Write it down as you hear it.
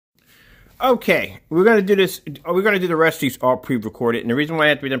Okay, we're going to do this. We're going to do the rest of these all pre-recorded. And the reason why I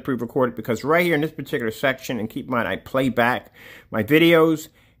have to be done pre-recorded, because right here in this particular section, and keep in mind I play back my videos.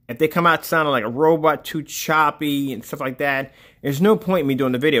 If they come out sounding like a robot, too choppy and stuff like that, there's no point in me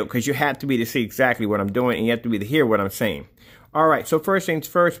doing the video, because you have to be to see exactly what I'm doing, and you have to be to hear what I'm saying. All right, so first things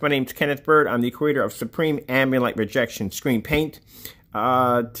first, my name's Kenneth Bird. I'm the creator of Supreme Ambient Light Rejection Screen Paint.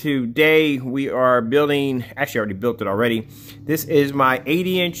 Today we are building, actually I already built it already. This is my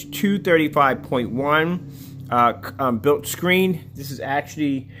 80-inch 235.1 built screen. This is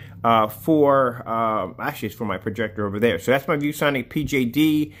actually it's for my projector over there. So that's my ViewSonic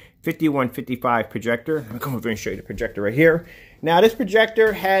PJD 5155 projector. I'm going to come over and show you the projector right here. Now this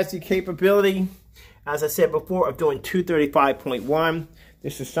projector has the capability, as I said before, of doing 235.1.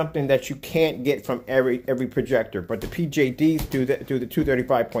 This is something that you can't get from every projector, but the PJDs do the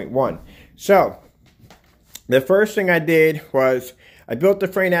 235.1. So the first thing I did was I built the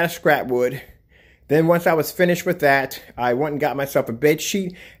frame out of scrap wood. Then once I was finished with that, I went and got myself a bed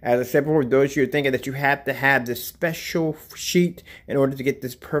sheet. As I said before, those of you are thinking that you have to have this special sheet in order to get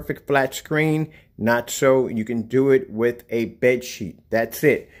this perfect flat screen, not so. You can do it with a bed sheet. That's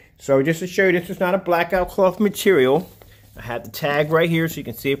it. So just to show you, this is not a blackout cloth material. I have the tag right here so you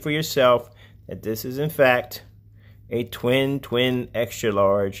can see it for yourself that this is in fact a twin extra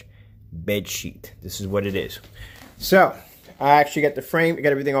large bed sheet. This is what it is. So I actually got the frame,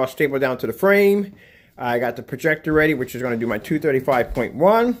 got everything all stapled down to the frame. I got the projector ready, which is going to do my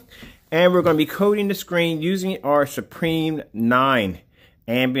 235.1, and we're going to be coating the screen using our Supreme 9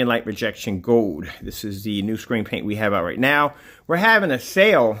 Ambient Light Rejection Gold. This is the new screen paint we have out right now. We're having a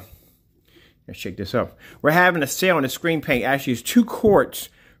sale. Let's check this out. We're having a sale on the screen paint. Actually, it's 2 quarts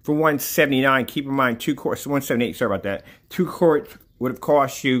for $179. Keep in mind, 2 quarts, $178. Sorry about that. 2 quarts would have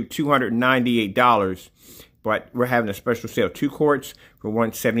cost you $298, but we're having a special sale. 2 quarts for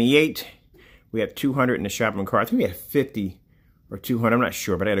 $178. We have 200 in the shopping cart. I think we had 50 or 200. I'm not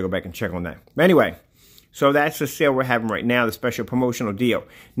sure, but I got to go back and check on that. But anyway, so that's the sale we're having right now, the special promotional deal.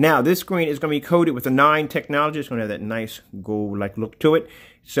 Now, this screen is going to be coated with the 9 technology. It's going to have that nice gold-like look to it.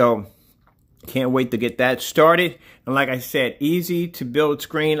 So can't wait to get that started. And like I said, easy to build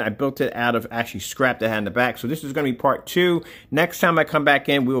screen. I built it out of actually scrap that I had in the back. So this is going to be part 2. Next time I come back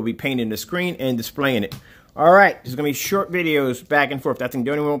in, we will be painting the screen and displaying it. All right, there's going to be short videos back and forth. I think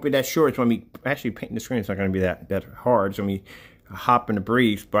the only one won't be that short. It's when we actually painting the screen. It's not going to be that hard. It's going to be a hop and a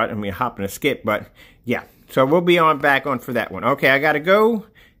breeze, but I mean a hop and a skip. But yeah, so we'll be back on for that one. Okay, I got to go.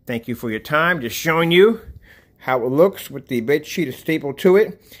 Thank you for your time. Just showing you how it looks with the bed sheet stapled to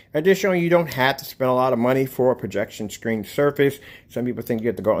it. Additionally, you don't have to spend a lot of money for a projection screen surface. Some people think you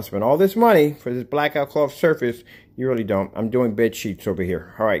have to go out and spend all this money for this blackout cloth surface. You really don't. I'm doing bed sheets over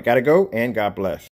here. All right, gotta go, and God bless.